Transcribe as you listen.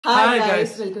Hi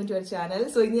guys, welcome to our channel.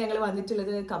 So ഇന്ന് ഞങ്ങൾ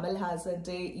വന്നിട്ടുള്ളത് Kamal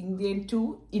ഹാസന്റെ Indian 2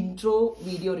 intro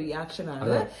video reaction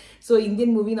ആണ്. സോ ഇന്ത്യൻ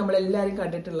മൂവി നമ്മൾ എല്ലാവരും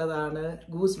കണ്ടിട്ടുള്ളതാണ്,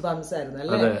 ഗൂസ് ബംസ് ആയിരുന്നു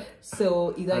അല്ലേ? സോ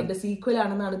ഇത് അതിന്റെ സീക്വൽ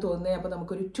ആണെന്നാണ് തോന്നുന്നത്. അപ്പൊ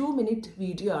നമുക്കൊരു 2 minute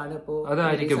വീഡിയോ ആണ്. അപ്പോ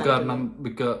അതായിരിക്കും കാരണം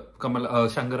കമൽ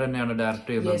ശങ്കർ തന്നെയാണ് ഡയറക്ട്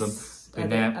ചെയ്യുന്നതും.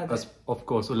 പിന്നെ ഓഫ്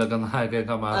കോഴ്സ് ഉലഗനായകൻ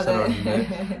കമൽ ഹാസനുണ്ട്,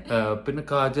 പിന്നെ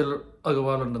കാജൽ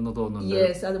അഗർവാൾ ഉണ്ടെന്ന് തോന്നുന്നു.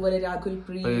 യെസ്, അതുപോലെ രാകുൽ,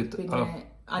 പ്രീത്, പിന്നെ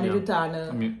Anirudh ആണ്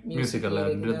മ്യൂസിക്.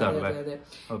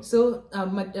 സോ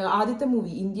ആദ്യത്തെ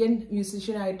movie Indian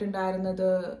musician ആയിട്ടുണ്ടായിരുന്നത്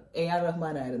AR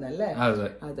Rahman ആയിരുന്നു അല്ലേ?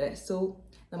 അതെ. സോ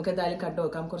നമുക്ക് എന്തായാലും കണ്ടു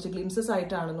നോക്കാം. കുറച്ച് ഗ്ലിംസസ്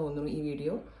ആയിട്ടാണെന്ന് തോന്നുന്നു ഈ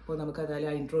വീഡിയോ. അപ്പോൾ നമുക്ക് എന്തായാലും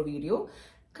ആ ഇൻട്രോ വീഡിയോ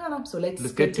കാണാം. So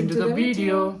let's get into the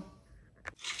video.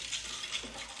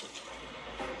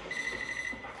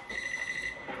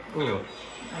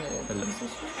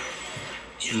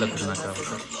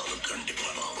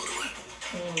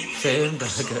 Same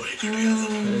Jagan.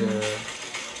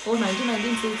 Oh,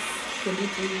 1996,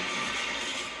 23.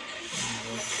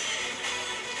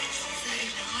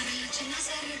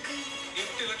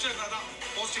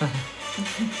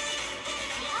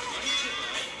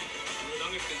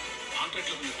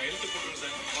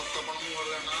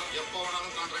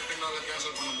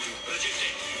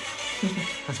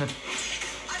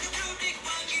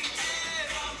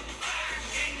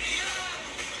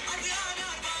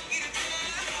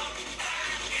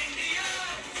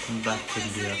 Back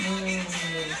India.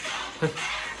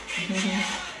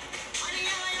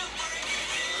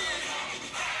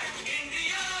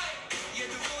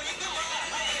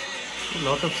 A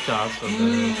lot of stars on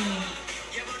there.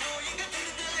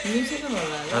 Music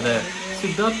അതെ,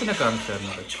 സിദ്ധാർത്ഥിനെ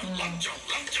കാണിച്ചായിരുന്നു.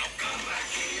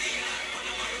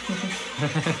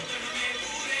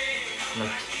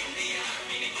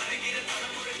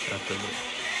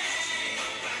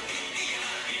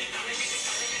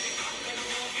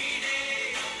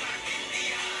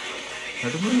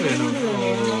 Nedumudi Venu.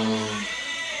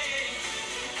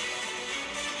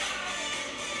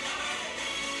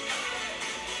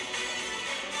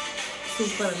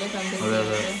 സൂപ്പർ അല്ലേ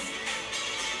കണ്ടിട്ട്?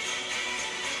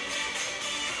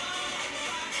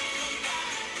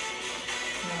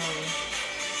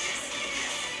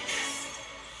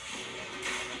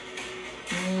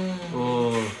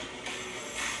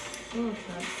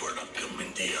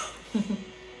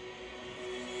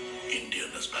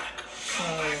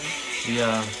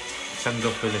 Yeah,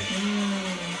 Shankar film.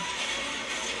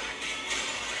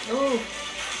 Oh,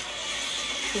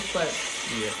 super.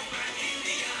 Yeah.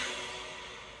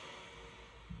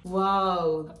 Wow,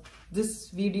 this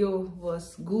video was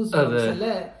goosebumps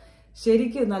അല്ലേ?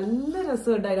 ശരിക്കും നല്ല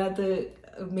രസമുണ്ട് അതിനകത്ത്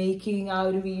making. ആ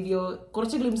ഒരു വീഡിയോ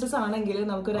കുറച്ച് ഗ്ലിംസസ് ആണെങ്കിലും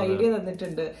നമുക്കൊരു ഐഡിയ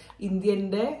തന്നിട്ടുണ്ട്.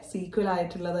 ഇന്ത്യന്റെ സീക്വൽ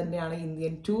ആയിട്ടുള്ളത് തന്നെയാണ്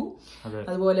ഇന്ത്യൻ 2.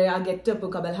 അതുപോലെ ആ ഗെറ്റപ്പ്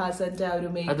കമൽ ഹാസന്റെ ആ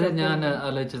ഒരു അത് ഞാൻ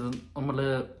ആലോചിച്ചത്, നമ്മള്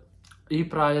ഈ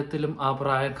പ്രായത്തിലും ആ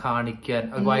പ്രായം കാണിക്കാൻ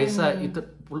വയസ്സായിട്ട്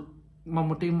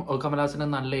മമ്മൂട്ടിയും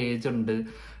കമൽഹാസനും നല്ല ഏജ് ഉണ്ട്,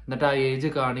 എന്നിട്ട് ആ ഏജ്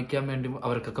കാണിക്കാൻ വേണ്ടി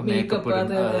അവർക്കൊക്കെ മേക്കപ്പ്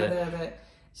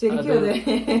ശരിക്കും അതെ.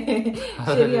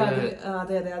 ശരിയാ,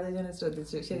 അതെ അതെ, അത് ഞാൻ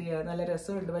ശ്രദ്ധിച്ചു. ശരിയാ, നല്ല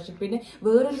രസമുണ്ട്. പക്ഷെ പിന്നെ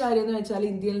വേറൊരു കാര്യം എന്ന് വെച്ചാൽ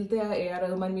ഇന്ത്യയിലത്തെ AR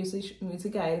റഹ്മാൻ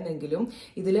മ്യൂസിക് ആയിരുന്നെങ്കിലും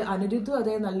ഇതില് അനിരുദ്ധും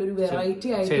അതേ നല്ലൊരു വെറൈറ്റി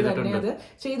ആയിട്ട് തന്നെ അത്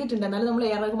ചെയ്തിട്ടുണ്ട്. എന്നാലും നമ്മൾ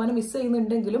AR റഹ്മാനെ മിസ്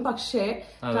ചെയ്യുന്നുണ്ടെങ്കിലും പക്ഷേ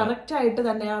കറക്റ്റ് ആയിട്ട്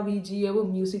തന്നെ ആ BGMവും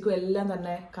മ്യൂസിക്കും എല്ലാം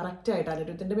തന്നെ കറക്റ്റ് ആയിട്ട്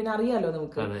അനിരുദ്ധിന്റെ പിന്നെ അറിയാലോ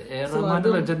നമുക്ക്. അതെ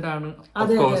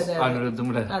അതെ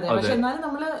അതെ. പക്ഷെ എന്നാലും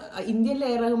നമ്മള് ഇന്ത്യയിലെ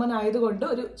AR റഹ്മാൻ ആയതുകൊണ്ട്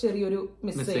ഒരു ചെറിയൊരു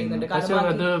മിസ് ചെയ്യുന്നുണ്ട്.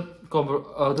 കാരണം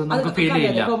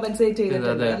കോമ്പൻസേറ്റ്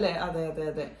ചെയ്തിട്ടുണ്ട് അല്ലേ? അതെ അതെ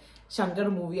അതെ. ശങ്കർ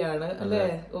മൂവിയാണ് അല്ലേ?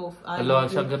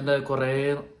 ശങ്കറിന്റെ കൊറേ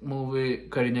മൂവി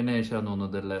കഴിഞ്ഞതിന് ശേഷം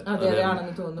തോന്നുന്നതല്ലേ? അതെ അതെ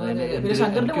ആണെന്ന് തോന്നുന്നു. പിന്നെ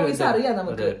ശങ്കറിന്റെ മൂവീസ് അറിയാം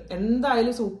നമുക്ക്,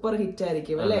 എന്തായാലും സൂപ്പർ ഹിറ്റ്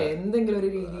ആയിരിക്കും അല്ലെ? എന്തെങ്കിലും ഒരു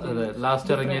രീതിയിൽ.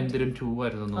 ലാസ്റ്റ് ഇറങ്ങിയ എന്തിരൻ 2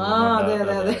 ആയിരുന്നു. അതെ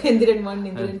അതെ അതെ, എന്തിരൻ 1,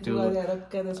 എന്തിരൻ 2,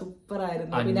 അതൊക്കെ സൂപ്പർ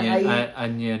ആയിരുന്നു. പിന്നെ അതെ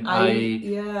അതെ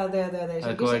അതെ, അതെ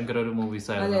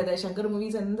അതെ. ശങ്കർ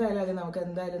മൂവീസ് എന്തായാലും നമുക്ക്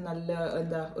എന്തായാലും നല്ല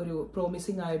എന്താ ഒരു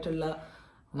പ്രോമിസിംഗ് ആയിട്ടുള്ള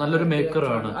നല്ലൊരു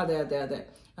മേക്കറാണ്. അതെ അതെ അതെ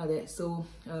അതെ. സോ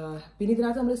പിന്നെ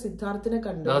ഇതിനകത്ത് നമ്മള് സിദ്ധാർത്ഥിനെ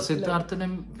കണ്ടു,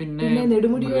 സിദ്ധാർത്ഥിനും പിന്നെ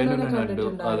നെടുമുടിയെ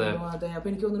കണ്ടിട്ടുണ്ടായിരുന്നു. അതെ, അപ്പൊ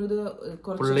എനിക്ക് തോന്നുന്നത്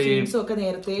കുറച്ച് സീൻസ് ഒക്കെ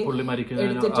നേരത്തെ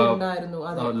എടുത്തിട്ടുണ്ടായിരുന്നു.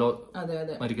 അതെ അതെ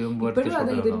അതെ. ഇപ്പോഴും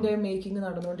അതെ ഇതിന്റെ മേക്കിംഗ്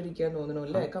നടന്നുകൊണ്ടിരിക്കാൻ തോന്നുന്നു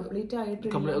അല്ലെ? കംപ്ലീറ്റ് ആയിട്ട്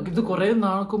ഇത് കുറെ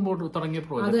നാൾക്കുമ്പോൾ തുടങ്ങിയ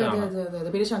പ്രോജക്റ്റ്. അതെ അതെ അതെ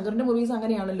അതെ. പിന്നെ ശങ്കറിന്റെ മൂവീസ്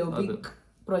അങ്ങനെയാണല്ലോ, ബിഗ്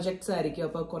പ്രൊജക്ട്സ് ആയിരിക്കും.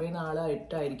 അപ്പൊ കുറെ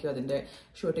നാളായിട്ടായിരിക്കും അതിന്റെ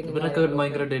ഷൂട്ടിംഗ്.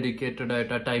 ഭയങ്കര ഡെഡിക്കേറ്റഡ്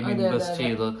ആയിട്ട് ടൈം ഇൻവെസ്റ്റ്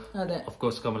ചെയ്ത്. ഓഫ്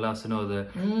കോഴ്സ് കമൽ ഹാസനും അതെ.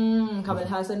 കമൽ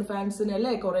ഹാസൻ ഫാൻസിന്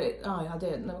അല്ലേ കുറെ.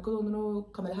 അതെ, നമുക്ക് തോന്നുന്നു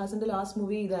കമൽ ഹാസന്റെ ലാസ്റ്റ്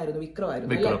മൂവി ഇതായിരുന്നു,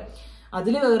 വിക്രമായിരുന്നു അല്ലേ?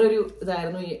 അതില് വേറൊരു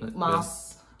ഇതായിരുന്നു മാസ്.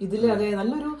 ഇതില് അതെ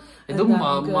നല്ലൊരു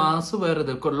മാസ് വേറെ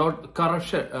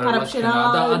കറപ്ഷൻ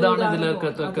അതാണ്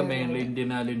ഇതിലൊക്കെ മെയിൻലി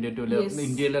ഇന്ത്യൻ ഇന്ത്യ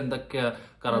ഇന്ത്യയിൽ എന്തൊക്കെയാ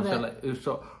കറപ്ഷൻ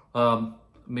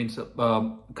മീൻസ്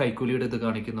കൈക്കൂലിയുടെ ഇത്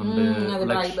കാണിക്കുന്നുണ്ട്,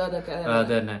 അത്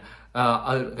തന്നെ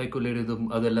കൈക്കൂലിയുടെ ഇതും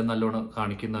അതെല്ലാം നല്ലോണം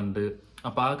കാണിക്കുന്നുണ്ട്.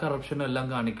 അപ്പൊ ആ കറപ്ഷൻ എല്ലാം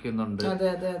കാണിക്കുന്നുണ്ട്. അതെ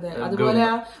അതെ അതെ. അതുപോലെ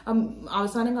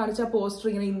അവസാനം കാണിച്ച പോസ്റ്റർ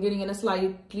ഇങ്ങനെ ഇന്ത്യൻ ഇങ്ങനെ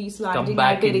സ്ലൈറ്റ്ലി സ്ലാൻഡിംഗ്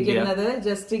ആയിട്ട് ഇരിക്കുന്നത്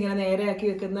ജസ്റ്റ് ഇങ്ങനെ നേരെയാക്കി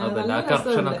വെക്കുന്നത്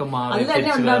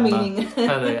മീനിങ്.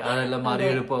 അതെ, അതെല്ലാം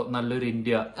മാറി നല്ലൊരു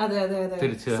ഇന്ത്യ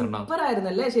തിരിച്ചു വരണം. സൂപ്പർ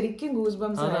ആയിരുന്നല്ലേ, ശരിക്കും ഗൂസ്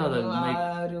ബംസ് ആയിരുന്നു ആ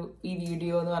ഒരു ഈ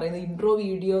വീഡിയോ എന്ന് പറയുന്നത്. ഇൻട്രോ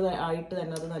വീഡിയോ ആയിട്ട്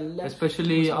തന്നെ അത് നല്ല,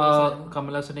 എസ്പെഷ്യലി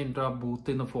കമൽഹാസന്റെ ഇൻട്രോ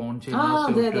ബൂത്തിൽ നിന്ന് ഫോൺ ചെയ്യുന്ന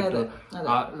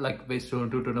ലൈക്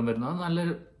വരുന്ന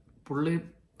നല്ലൊരു പുള്ളി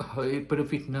ഇപ്പൊ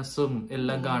ഫിറ്റ്നസും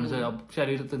എല്ലാം കാണിച്ച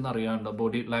ശരീരത്തിൽ നിന്ന് അറിയാണ്ട്,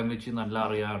 ബോഡി ലാംഗ്വേജ് നല്ല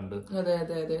അറിയാണ്ട്. അതെ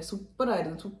അതെ അതെ, സൂപ്പർ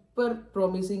ആയിരുന്നു. സൂപ്പർ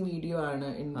പ്രോമിസിങ് വീഡിയോ ആണ്.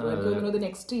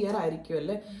 നെക്സ്റ്റ് ഇയർ ആയിരിക്കും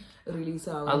അല്ലെ റിലീസ്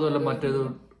ആവുന്നത്. അതുപോലെ മറ്റേത്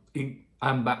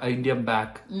ഇന്ത്യൻ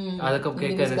ബാക്ക്, അതൊക്കെ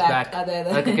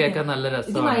കേൾക്കാൻ നല്ല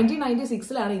രസമാണ്.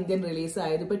 1996 ഇന്ത്യൻ റിലീസ്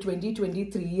ആയത്, ഇപ്പൊ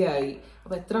 2023 ആയി.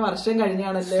 അപ്പൊ എത്ര വർഷം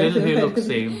കഴിഞ്ഞാണല്ലേ.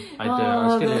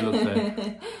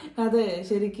 അതെ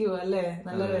ശരിക്കും അല്ലെ,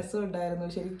 നല്ല രസം ഉണ്ടായിരുന്നു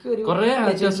ശരിക്കും.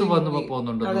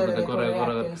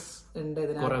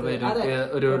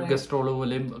 ഒരു ഗസ്റ്റ് റോള്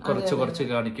പോലെയും കുറച്ച്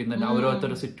കാണിക്കുന്നുണ്ട്.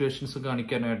 ഓരോരുത്തരുടെ സിറ്റുവേഷൻസ്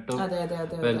കാണിക്കാനായിട്ട്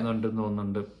വരുന്നുണ്ടെന്ന്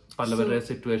തോന്നുന്നുണ്ട്. പലവരുടെ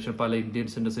സിറ്റുവേഷൻ, പല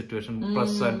ഇന്ത്യൻസിന്റെ സിറ്റുവേഷൻ,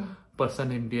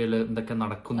 പ്രസന്റ് ഇന്ത്യയിൽ എന്തൊക്കെ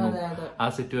നടക്കുന്നു ആ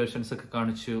സിറ്റുവേഷൻസ് ഒക്കെ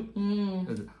കാണിച്ചു.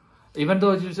 ഈവൻ ദോ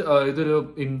ഇതൊരു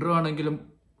ഇൻട്രോ ആണെങ്കിലും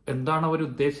എന്താണ് അവർ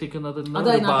ഉദ്ദേശിക്കുന്നത്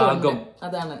ഭാഗം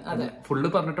ഫുള്ള്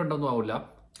പറഞ്ഞിട്ടുണ്ടെന്നും ആവില്ല,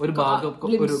 ഒരു ഭാഗം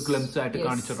ഒരു ഗ്ലിംസ് ആയിട്ട്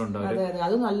കാണിച്ചിട്ടുണ്ട്.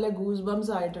 അത് നല്ല ഗൂസ്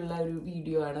ബംസ് ആയിട്ടുള്ള ഒരു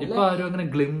വീഡിയോ ആണ്. ഇപ്പൊ ആരും അങ്ങനെ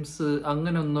ഗ്ലിംസ്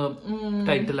അങ്ങനെ ഒന്നും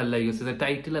ടൈറ്റിൽ അല്ല യൂസ് ചെയ്തത്.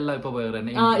 ടൈറ്റിൽ അല്ല ഇപ്പൊ വേറെ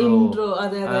ഇൻട്രോ,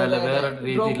 വേറെ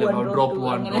രീതിയിൽ ഡ്രോപ്പ്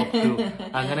 1 ഡ്രോപ്പ് 2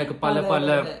 അങ്ങനെയൊക്കെ പല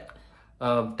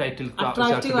ടൈറ്റിൽ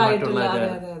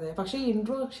പക്ഷെ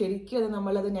ഇൻട്രോ ശരിക്കും അത്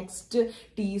നമ്മളത് നെക്സ്റ്റ്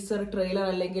ടീസർ ട്രെയിലർ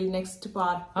അല്ലെങ്കിൽ നെക്സ്റ്റ്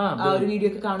പാർട്ട് ആ ഒരു വീഡിയോ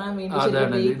ഒക്കെ കാണാൻ വേണ്ടി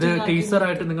ഇത് ടീസർ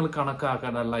ആയിട്ട് നിങ്ങൾ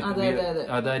കണക്കാക്കാനല്ല,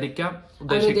 അതായിരിക്കാം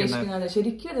ഉദ്ദേശിക്കുന്നത്.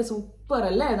 ശരിക്കും അത് സൂപ്പർ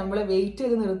അല്ലേ, നമ്മളെ വെയിറ്റ്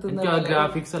ചെയ്ത് നിർത്തുന്ന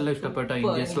ഗ്രാഫിക്സ് എല്ലാം ഇഷ്ടപ്പെട്ട.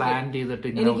 ഇന്ത്യ സ്ലാൻഡ് ചെയ്തിട്ട്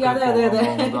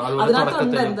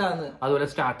അതുപോലെ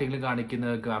സ്റ്റാർട്ടിങ്ങിൽ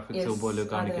കാണിക്കുന്ന ഗ്രാഫിക്സ് പോലെ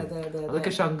കാണിക്കുന്നത്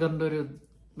അതൊക്കെ ശങ്കറിന്റെ ഒരു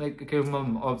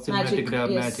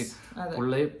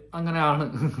അങ്ങനെയാണ്.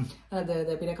 അതെ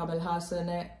അതെ. പിന്നെ കമൽ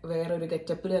ഹാസനെ വേറൊരു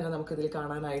ഗെറ്റപ്പിൽ തന്നെ നമുക്ക് ഇതിൽ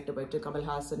കാണാനായിട്ട് പറ്റും. കമൽ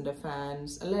ഹാസന്റെ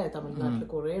ഫാൻസ് അല്ലെ തമിഴ്നാട്ടിൽ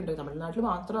കുറെ ഉണ്ട്. തമിഴ്നാട്ടിൽ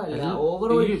മാത്രമല്ല,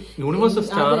 ഓവറോൾ യൂണിവേഴ്സൽ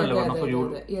സ്റ്റാർ അല്ലേ.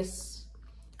 യെസ്,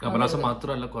 കമൽഹാസൻ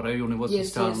മാത്രമല്ല കുറെ യൂണിവേഴ്സൽ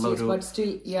സ്റ്റാറുള്ള ഒരു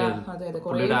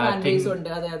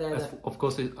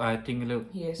ആക്ടിങ്ങില്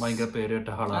ഭയങ്കര പേരുകെട്ട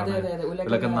ആളാണ്.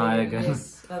 ഉലകനായകൻ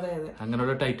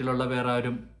അങ്ങനെയുള്ള ടൈറ്റിലുള്ള വേറെ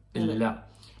ആരും ഇല്ല.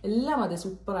 എല്ലാം അതെ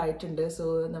സൂപ്പർ ആയിട്ടുണ്ട്. സോ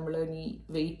നമ്മൾ ഇനി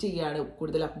വെയിറ്റ് ചെയ്യാണ്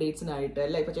കൂടുതൽ അപ്ഡേറ്റ്സിനായിട്ട്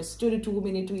അല്ലെ. ഇപ്പൊ ജസ്റ്റ് ഒരു 2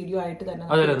 മിനിറ്റ് വീഡിയോ ആയിട്ട്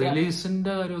തന്നെ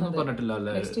റിലീസിന്റെ കാര്യമൊന്നും പറഞ്ഞിട്ടില്ല.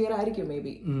 നെക്സ്റ്റ് ഇയർ ആയിരിക്കും മേ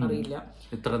ബി, അറിയില്ല.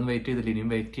 ഇത്ര വെയിറ്റ് ചെയ്തില്ല,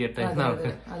 ഇനിയും വെയിറ്റ് ചെയ്യട്ടെ.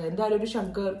 അതെ, എന്തായാലും ഒരു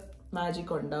ശങ്കർ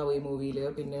മാജിക് ഉണ്ടാവും ഈ മൂവിയില്.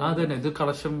 പിന്നെ അതന്നെ ഇത്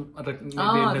കളക്ഷൻ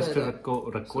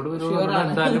റെക്കോർഡ്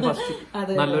എന്തായാലും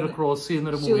നല്ലൊരു ക്രോസ്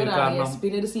ചെയ്യുന്ന ഒരു മൂവി. കാരണം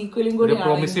പിന്നെ ഒരു സീക്വലും കൂടി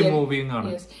പ്രോമിസിംഗ് മൂവിയും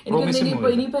ആണ്.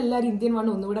 ഇനിയിപ്പോ എല്ലാരും ഇന്ത്യൻ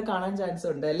 1 ഒന്നുകൂടെ കാണാൻ ചാൻസ്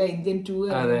ഉണ്ട് അല്ലെ. ഇന്ത്യൻ 2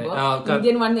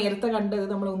 ഇന്ത്യൻ 1 നേരത്തെ കണ്ടത്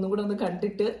നമ്മൾ ഒന്നുകൂടെ ഒന്ന്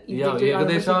കണ്ടിട്ട്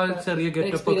ഏകദേശം ചെറിയ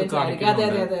ഗെറ്റപ്പ് ഒക്കെ കാണിക്കും. അതെ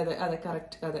അതെ അതെ അതെ അതെ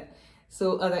കറക്റ്റ്. അതെ. സോ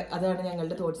അതെ, അതാണ്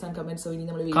ഞങ്ങളുടെ തോട്ട്സ് ആൻഡ് കമന്റ്സ്. ഇനി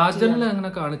നമ്മൾ കാജലിനെ അങ്ങനെ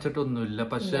കാണിച്ചിട്ടൊന്നുമില്ല,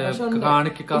 പക്ഷെ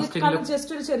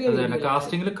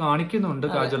കാസ്റ്റിംഗിൽ കാണിക്കുന്നുണ്ട്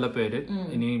കാജലിന്റെ പേര്.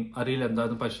 ഇനി അറിയില്ല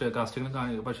എന്താന്ന്, പക്ഷെ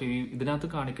കാസ്റ്റിംഗിൽ പക്ഷെ ഇതിനകത്ത്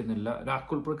കാണിക്കുന്നില്ല.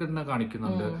 രാക്കുൽ പ്രകടനെ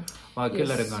കാണിക്കുന്നുണ്ട്, ബാക്കി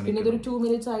എല്ലാവരും കാണിക്കും. പിന്നെ ഇതൊരു 2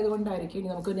 മിനിറ്റ്സ് ആയതുകൊണ്ടായിരിക്കും.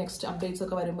 ഇനി നമുക്ക് നെക്സ്റ്റ് അപ്ഡേറ്റ്സ്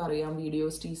ഒക്കെ വരുമ്പോൾ അറിയാം.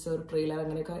 വീഡിയോസ്, ടീസർ, ട്രെയിലർ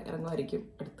അങ്ങനെയൊക്കെ ഇറങ്ങുമായിരിക്കും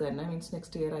അടുത്ത് തന്നെ. മീൻസ്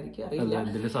നെക്സ്റ്റ് ഇയർ ആയിരിക്കും, അറിയില്ല.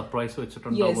 ഇതില് സർപ്രൈസ്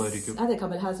വെച്ചിട്ടുണ്ടാവുമായിരിക്കും. അതെ,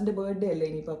 കമൽ ഹാസന്റെ ബർത്ത്ഡേ അല്ലേ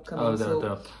ഇനിയിപ്പോ.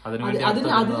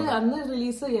 അന്ന്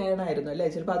റിലീസ് ചെയ്യാനായിരുന്നു അല്ലെ,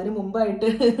 ചിലപ്പോ അതിന് മുമ്പായിട്ട്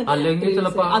അല്ലെങ്കിൽ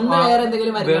ചിലപ്പോ അന്ന് വേറെ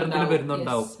എന്തെങ്കിലും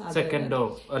വരുന്നുണ്ടാവും. സെക്കൻഡോ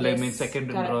അല്ലെങ്കിൽ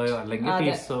സെക്കൻഡ് ഇൻട്രോയോ അല്ലെങ്കിൽ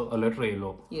ടീസോ അല്ലെങ്കിൽ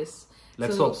ട്രെയിലോ. Yes.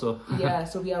 Let's hope so. Yeah,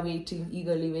 so we are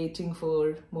eagerly waiting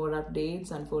for more updates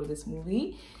and for this movie.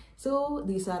 So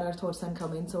these are our thoughts and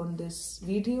comments on this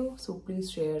video. So please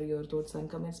share your thoughts and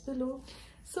comments below.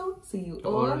 So see you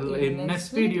all in next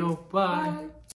video. Bye.